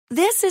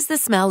This is the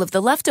smell of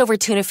the leftover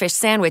tuna fish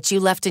sandwich you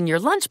left in your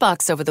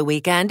lunchbox over the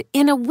weekend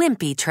in a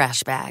wimpy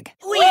trash bag.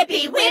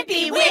 Wimpy,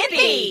 wimpy,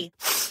 wimpy!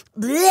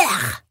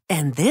 Blech!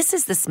 And this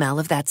is the smell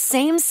of that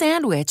same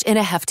sandwich in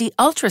a hefty,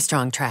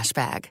 ultra-strong trash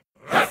bag.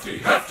 Hefty,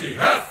 hefty,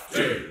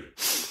 hefty!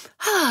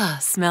 Ah,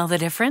 smell the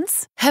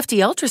difference?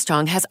 Hefty Ultra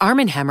Strong has Arm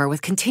 & Hammer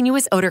with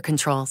continuous odor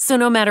control, so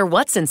no matter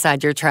what's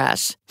inside your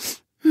trash,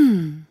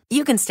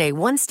 you can stay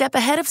one step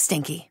ahead of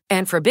stinky.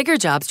 And for bigger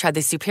jobs, try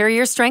the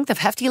superior strength of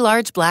Hefty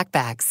Large Black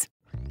Bags.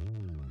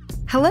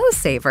 Hello,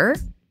 saver.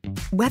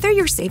 Whether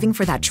you're saving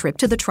for that trip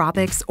to the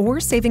tropics or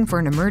saving for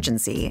an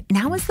emergency,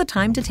 now is the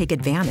time to take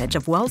advantage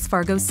of Wells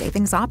Fargo's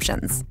savings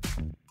options.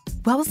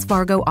 Wells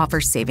Fargo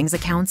offers savings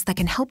accounts that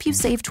can help you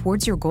save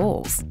towards your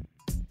goals.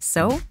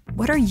 So,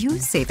 what are you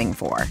saving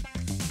for?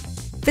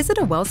 Visit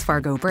a Wells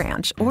Fargo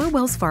branch or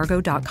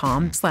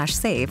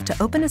wellsfargo.com/save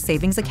to open a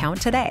savings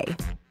account today.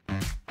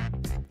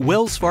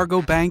 Wells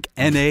Fargo Bank,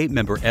 N.A.,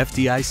 member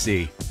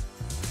FDIC.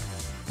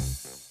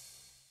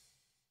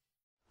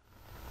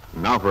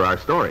 Now for our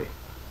story.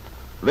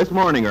 This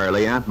morning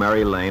early, Aunt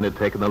Mary Lane had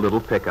taken the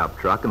little pickup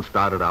truck and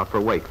started out for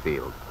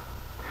Wakefield.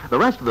 The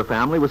rest of the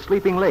family was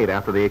sleeping late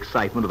after the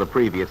excitement of the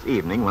previous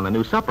evening when the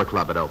new supper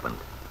club had opened.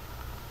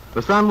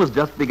 The sun was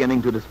just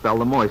beginning to dispel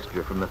the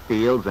moisture from the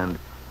fields, and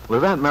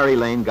as Aunt Mary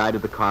Lane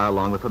guided the car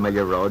along the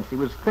familiar road, she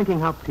was thinking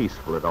how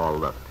peaceful it all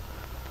looked.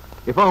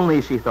 If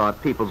only, she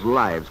thought, people's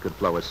lives could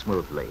flow as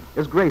smoothly,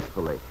 as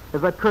gracefully,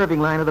 as that curving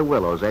line of the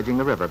willows edging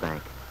the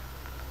riverbank.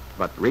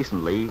 But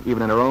recently,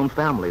 even in her own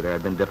family, there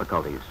had been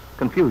difficulties,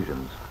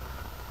 confusions.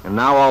 And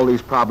now all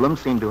these problems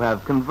seemed to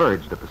have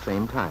converged at the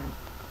same time.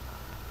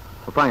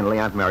 Well, finally,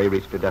 Aunt Mary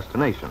reached her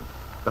destination,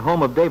 the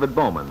home of David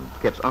Bowman,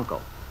 Kit's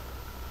uncle.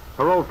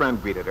 Her old friend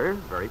greeted her,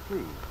 very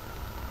pleased.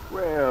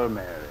 Well,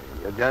 Mary,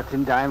 you're just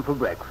in time for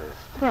breakfast.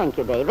 Thank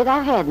you, David.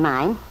 I've had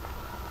mine.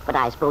 But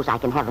I suppose I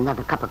can have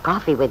another cup of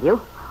coffee with you,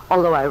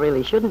 although I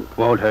really shouldn't.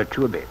 Won't hurt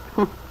you a bit.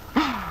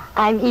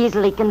 I'm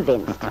easily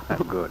convinced.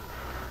 Good.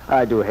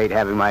 I do hate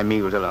having my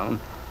meals alone.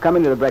 Come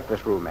into the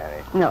breakfast room,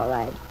 Mary. All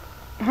right.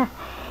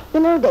 You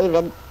know,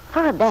 David,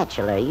 for a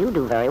bachelor, you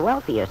do very well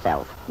for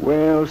yourself.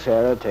 Well,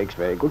 Sarah takes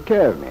very good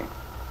care of me.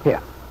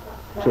 Here.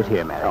 Sit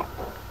here, Mary.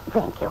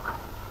 Thank you.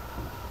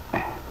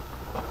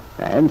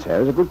 And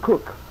Sarah's a good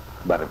cook.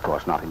 But, of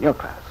course, not in your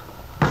class.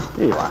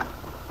 Here you are.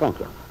 Thank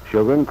you.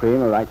 Sugar and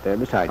cream are right there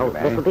beside you,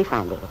 Mary. This will be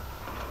fine, David.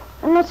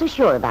 I'm not so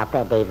sure about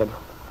that, David.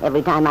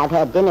 Every time I've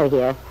had dinner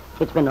here,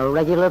 it's been a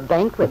regular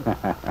banquet.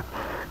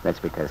 That's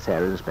because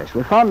Sarah's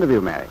especially fond of you,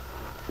 Mary.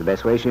 It's the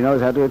best way she knows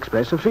how to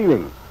express her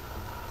feeling.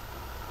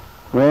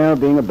 Well,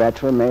 being a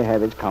bachelor may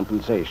have its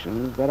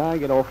compensations, but I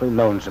get awfully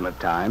lonesome at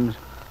times.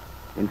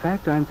 In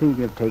fact, I'm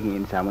thinking of taking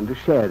in someone to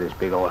share this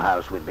big old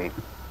house with me.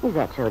 Is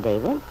that so,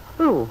 David?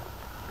 Who?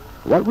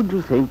 What would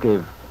you think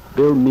if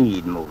Bill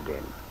Meade moved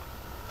in?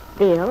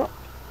 Bill?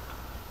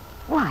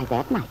 Why,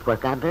 that might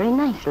work out very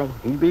nicely.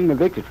 He's being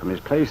evicted from his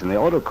place in the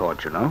auto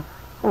court, you know.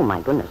 Oh, my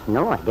goodness,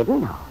 no, I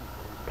didn't know.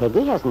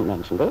 Peggy hasn't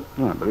mentioned it.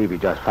 Well, I believe he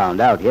just found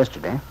out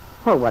yesterday.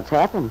 Well, what's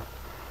happened?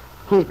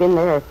 He's been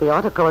there at the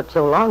auto court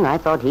so long, I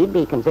thought he'd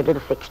be considered a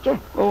fixture.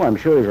 Oh, I'm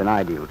sure he's an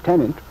ideal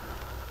tenant.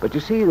 But you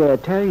see, they're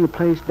tearing the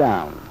place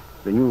down.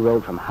 The new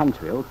road from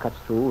Huntsville cuts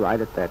through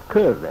right at that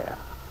curve there.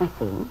 I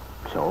see.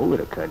 So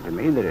it occurred to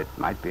me that it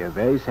might be a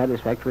very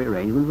satisfactory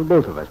arrangement for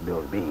both of us,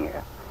 Bill being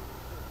here.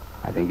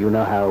 I think you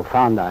know how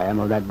fond I am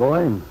of that boy,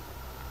 and,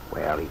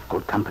 well, he's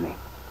good company.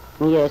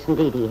 Yes,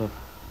 indeed he is.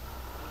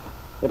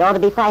 It ought to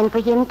be fine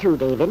for him, too,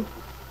 David.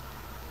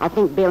 I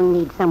think Bill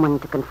needs someone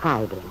to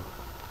confide in,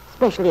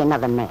 especially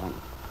another man,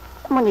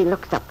 someone he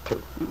looks up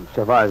to.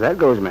 So far as that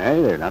goes,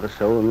 Mary, there's not a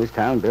soul in this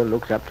town Bill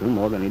looks up to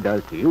more than he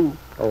does to you.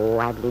 Oh,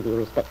 I believe he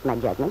respects my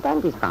judgment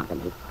and his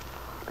company.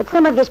 But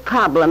some of his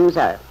problems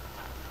are...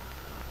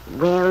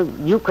 Well,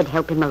 you could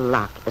help him a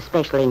lot,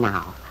 especially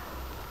now.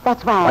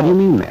 That's why What do you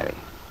mean, Mary?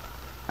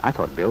 I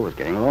thought Bill was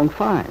getting along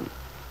fine.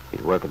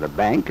 His work at the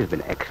bank has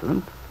been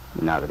excellent.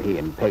 Now that he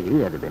and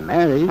Peggy had to be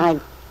married...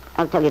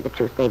 I'll tell you the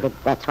truth, David.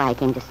 That's why I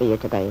came to see you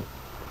today.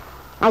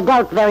 I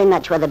doubt very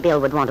much whether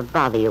Bill would want to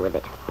bother you with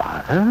it.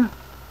 Bother?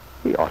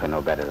 He ought to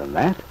know better than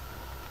that.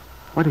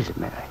 What is it,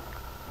 Mary?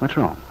 What's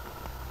wrong?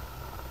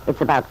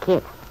 It's about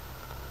Kit.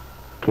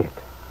 Kit?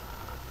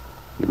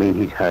 You mean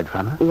he's heard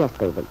from her? Yes,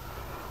 David.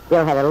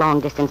 Bill had a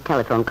long-distance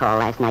telephone call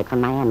last night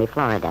from Miami,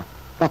 Florida.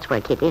 That's where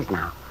Kit is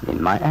now.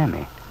 In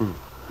Miami?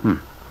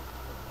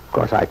 Of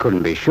course, I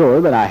couldn't be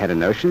sure, but I had a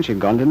notion she'd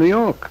gone to New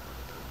York.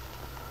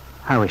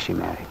 How is she,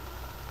 Mary?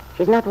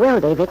 She's not well,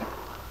 David.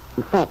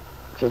 In fact,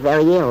 she's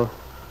very ill.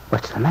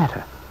 What's the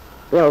matter?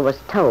 Bill was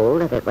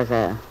told that it was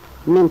a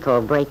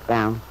mental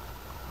breakdown.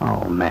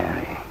 Oh,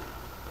 Mary.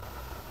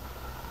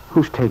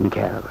 Who's taking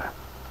care of her?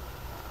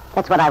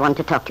 That's what I want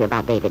to talk to you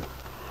about, David.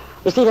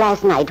 You see,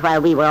 last night,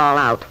 while we were all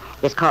out,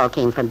 this call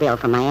came from Bill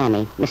from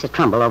Miami. Mrs.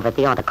 Trumbull over at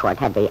the auto court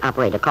had the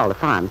operator call the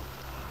farm.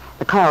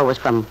 The call was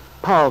from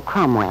Paul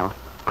Cromwell.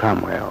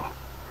 Cromwell.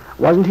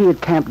 Wasn't he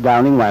at Camp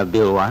Downing while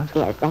Bill was?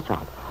 Yes, that's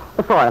right.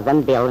 The four of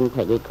them, Bill and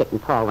Peggy, Kit and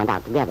Paul, went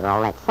out together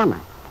all that summer.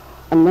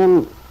 And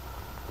then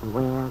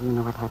Well, you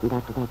know what happened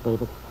after that,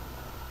 David.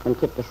 When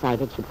Kit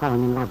decided she'd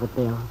fallen in love with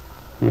Bill.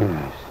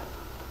 Yes.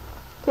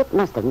 Kit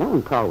must have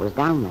known Paul was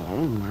down there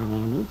in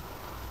Miami.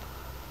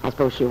 I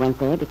suppose she went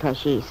there because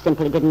she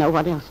simply didn't know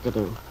what else to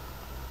do.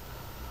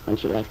 When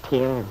she left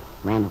here,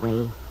 ran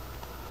away.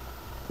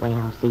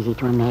 Well, it's easy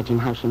to imagine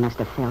how she must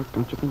have felt,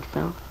 don't you think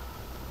so?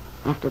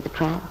 After the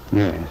trial?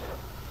 Yes.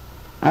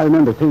 I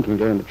remember thinking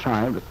during the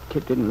trial that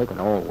Kit didn't look at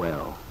all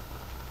well.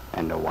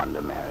 And no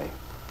wonder, Mary,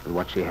 with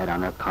what she had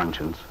on her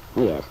conscience.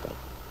 Yes, Dave.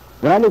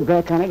 When I look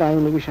back on it, I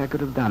only wish I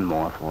could have done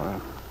more for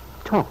her.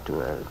 Talked to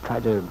her,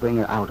 tried to bring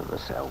her out of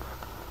herself.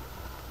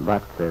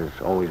 But there's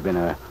always been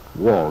a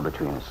wall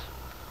between us.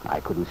 I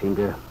couldn't seem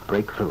to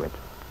break through it.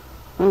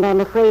 And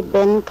I'm afraid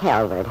Ben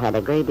Calvert had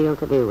a great deal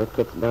to do with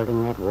Kit's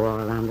building that wall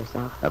around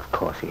herself. Of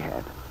course he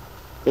had.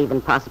 It's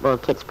even possible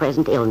Kit's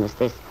present illness,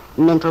 this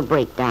mental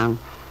breakdown,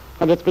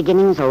 had its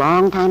beginnings a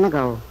long time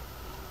ago.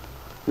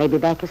 Maybe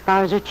back as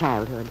far as her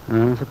childhood.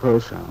 I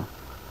suppose so.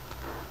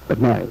 But,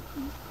 Mary,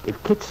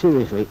 if Kit's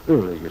seriously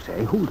ill, as you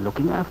say, who's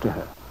looking after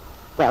her?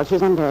 Well,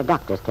 she's under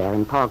doctor's care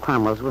in Paul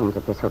Cromwell's rooms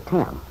at this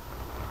hotel.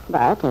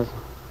 But, as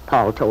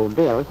Paul told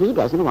Bill, he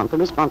doesn't want the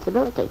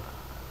responsibility.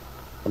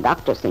 The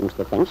doctor seems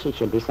to think she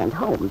should be sent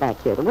home,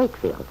 back here to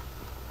Wakefield.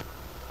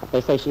 But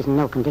they say she's in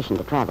no condition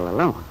to travel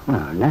alone.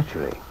 Well,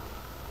 naturally.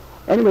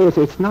 Anyway,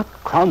 it's not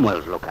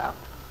Cromwell's lookout.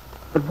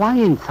 But why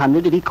in thunder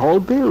did he call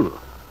Bill?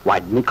 Why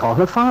didn't he call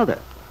her father?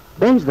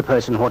 Ben's the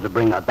person who ought to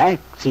bring her back,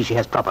 see she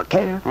has proper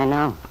care. I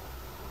know.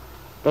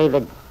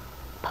 David,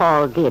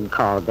 Paul did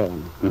call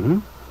Ben. Mm-hmm.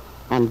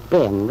 And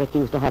Ben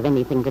refused to have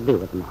anything to do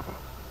with the matter.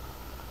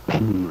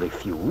 Ben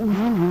refused?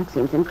 I know, it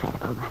seems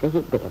incredible, but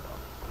he did.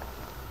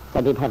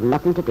 Said he'd have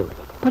nothing to do with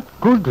it.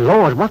 But good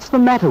Lord, what's the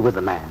matter with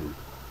the man?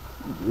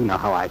 You know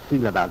how I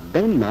feel about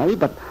Ben, Mary,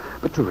 but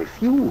to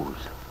refuse,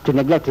 to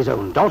neglect his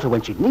own daughter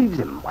when she needs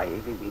him, why,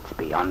 it's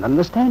beyond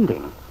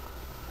understanding.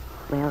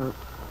 Well,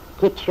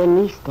 Kit's your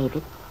niece,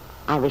 David.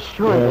 I was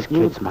sure yes, that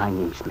you... Kit's my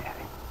niece, Mary,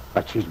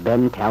 but she's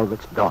Ben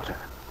Calvert's daughter.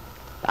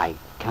 I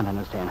can't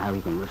understand how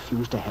he can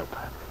refuse to help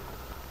her.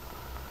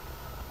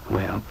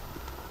 Well,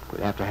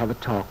 we'll have to have a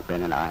talk,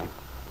 Ben and I.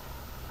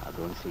 I'll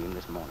go and see him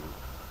this morning.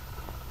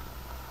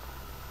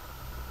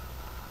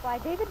 Why,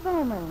 David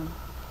Bowman.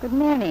 Good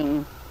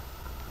morning.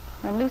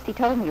 When Lucy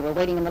told me you were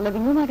waiting in the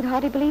living room, I could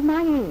hardly believe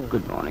my ears.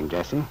 Good morning,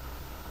 Jessie.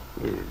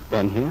 Is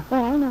Ben here?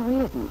 Well, no,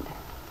 he isn't.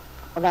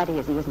 Well, that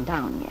is, he isn't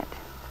down yet.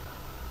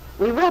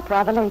 We were up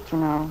rather late, you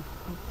know.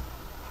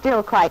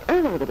 Still quite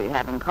early to be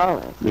having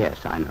callers.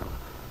 Yes, I know.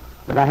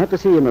 But I have to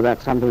see him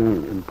about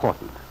something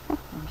important.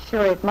 I'm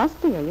sure it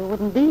must be, or you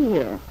wouldn't be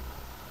here.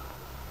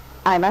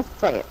 I must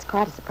say it's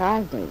quite a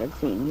surprise, David,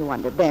 seeing you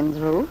under Ben's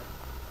roof.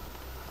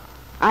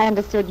 I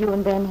understood you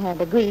and Ben had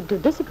agreed to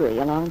disagree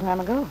a long time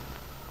ago.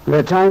 There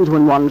are times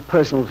when one's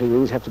personal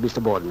feelings have to be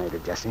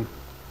subordinated, Jessie.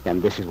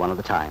 And this is one of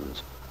the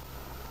times.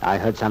 I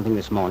heard something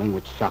this morning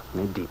which shocked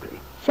me deeply.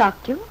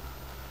 Shocked you?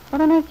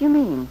 What on earth do you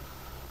mean?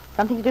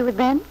 Something to do with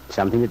Ben?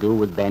 Something to do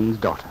with Ben's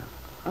daughter.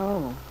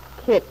 Oh,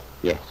 Kit.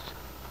 Yes.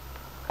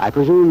 I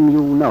presume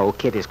you know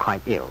Kit is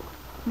quite ill.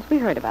 Yes, we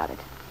heard about it.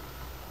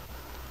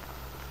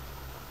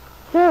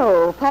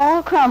 So,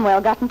 Paul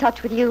Cromwell got in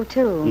touch with you,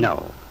 too?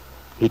 No.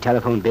 He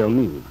telephoned Bill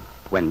Meade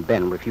when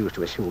Ben refused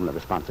to assume the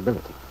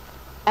responsibility.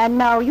 And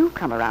now you've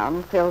come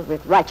around, filled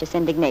with righteous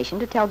indignation,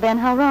 to tell Ben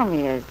how wrong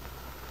he is.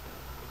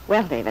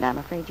 Well, David, I'm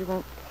afraid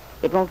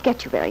it won't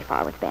get you very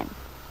far with Ben.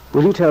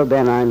 Will you tell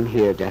Ben I'm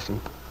here, Jessie?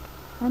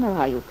 I know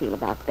how you feel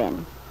about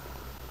Ben.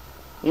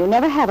 You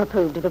never have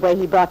approved of the way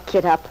he brought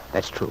Kit up.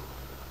 That's true.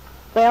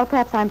 Well,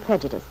 perhaps I'm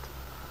prejudiced.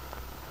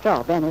 After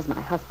all, Ben is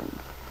my husband.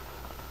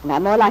 And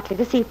I'm more likely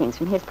to see things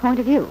from his point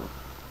of view.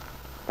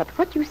 But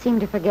what you seem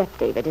to forget,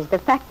 David, is the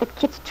fact that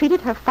Kit's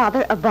treated her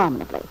father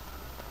abominably.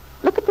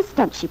 Look at the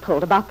stunt she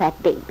pulled about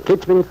that baby.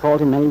 Kit's been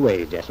fault in many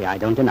ways, Jessie. I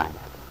don't deny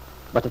that.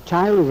 But a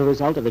child is a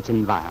result of its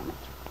environment,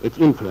 its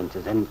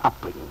influences and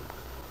upbringing.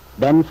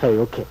 Ben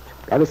failed Kit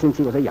ever since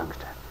he was a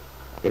youngster.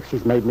 If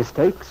she's made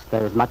mistakes,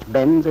 they're as much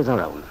Ben's as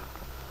her own.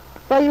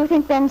 So you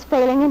think Ben's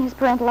failing in his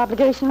parental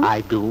obligations?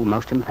 I do,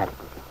 most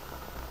emphatically.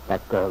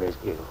 That girl is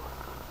ill.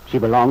 She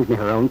belongs to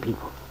her own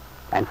people.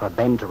 And for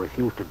Ben to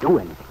refuse to do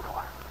anything for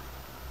her.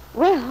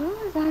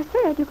 Well, as I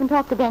said, you can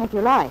talk to Ben if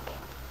you like.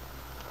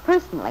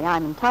 Personally,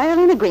 I'm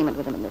entirely in agreement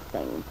with him in this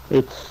thing.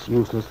 It's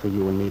useless for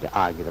you and me to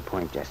argue the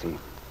point, Jessie.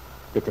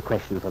 It's a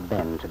question for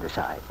Ben to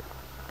decide.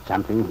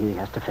 Something he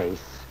has to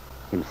face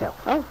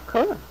himself. Oh, of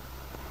course.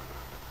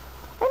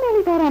 I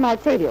merely thought I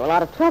might save you a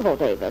lot of trouble,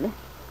 David.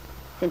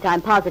 Since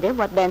I'm positive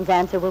what Ben's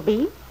answer will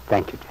be.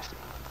 Thank you, Jessie.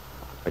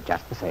 But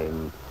just the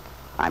same,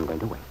 I'm going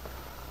to wait.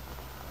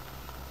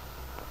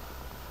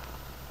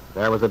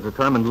 There was a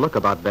determined look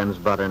about Ben's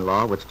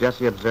brother-in-law, which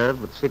Jessie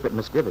observed with secret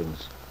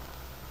misgivings.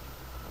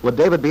 Would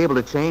David be able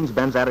to change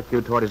Ben's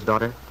attitude toward his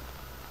daughter?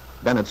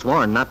 Ben had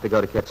sworn not to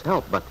go to Kit's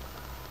help, but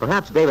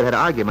perhaps David had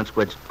arguments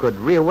which could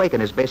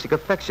reawaken his basic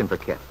affection for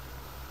Kit,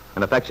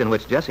 an affection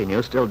which Jessie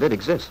knew still did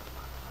exist.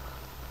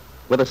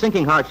 With a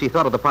sinking heart, she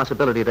thought of the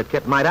possibility that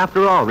Kit might,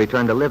 after all,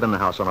 return to live in the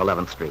house on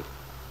 11th Street,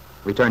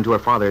 return to her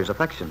father's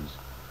affections.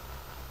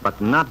 But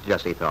not,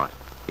 Jessie thought,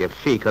 if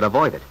she could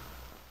avoid it.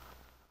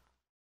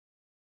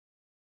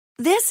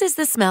 This is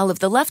the smell of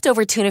the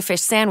leftover tuna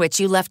fish sandwich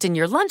you left in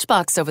your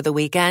lunchbox over the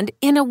weekend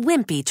in a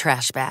wimpy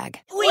trash bag.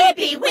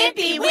 Wimpy,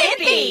 wimpy,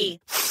 wimpy!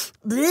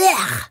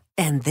 Blech!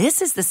 And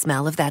this is the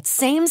smell of that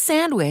same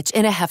sandwich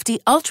in a hefty,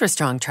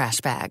 ultra-strong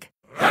trash bag.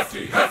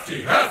 Hefty,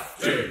 hefty,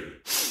 hefty!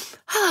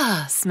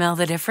 Ah, smell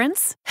the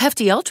difference?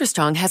 Hefty Ultra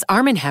Strong has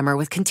Arm & Hammer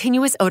with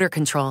continuous odor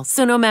control,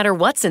 so no matter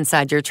what's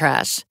inside your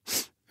trash,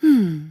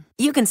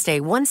 you can stay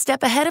one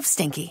step ahead of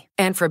stinky.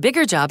 And for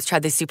bigger jobs, try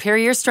the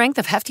superior strength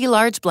of Hefty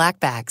Large Black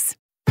Bags.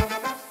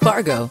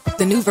 Fargo,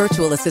 the new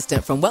virtual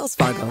assistant from Wells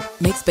Fargo,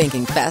 makes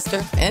banking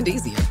faster and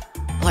easier.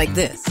 Like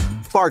this.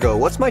 Fargo,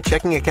 what's my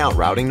checking account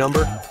routing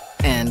number?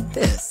 And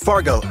this.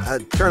 Fargo,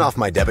 turn off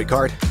my debit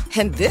card.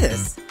 And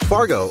this.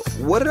 Fargo,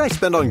 what did I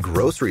spend on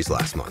groceries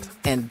last month?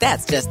 And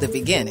that's just the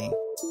beginning.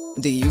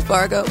 Do you,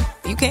 Fargo?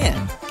 You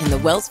can in the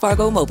Wells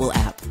Fargo mobile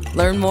app.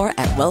 Learn more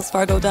at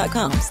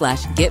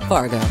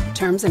wellsfargo.com/getfargo.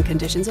 Terms and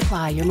conditions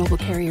apply. Your mobile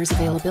carrier's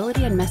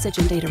availability and message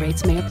and data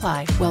rates may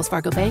apply. Wells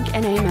Fargo Bank,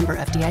 N.A., member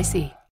FDIC.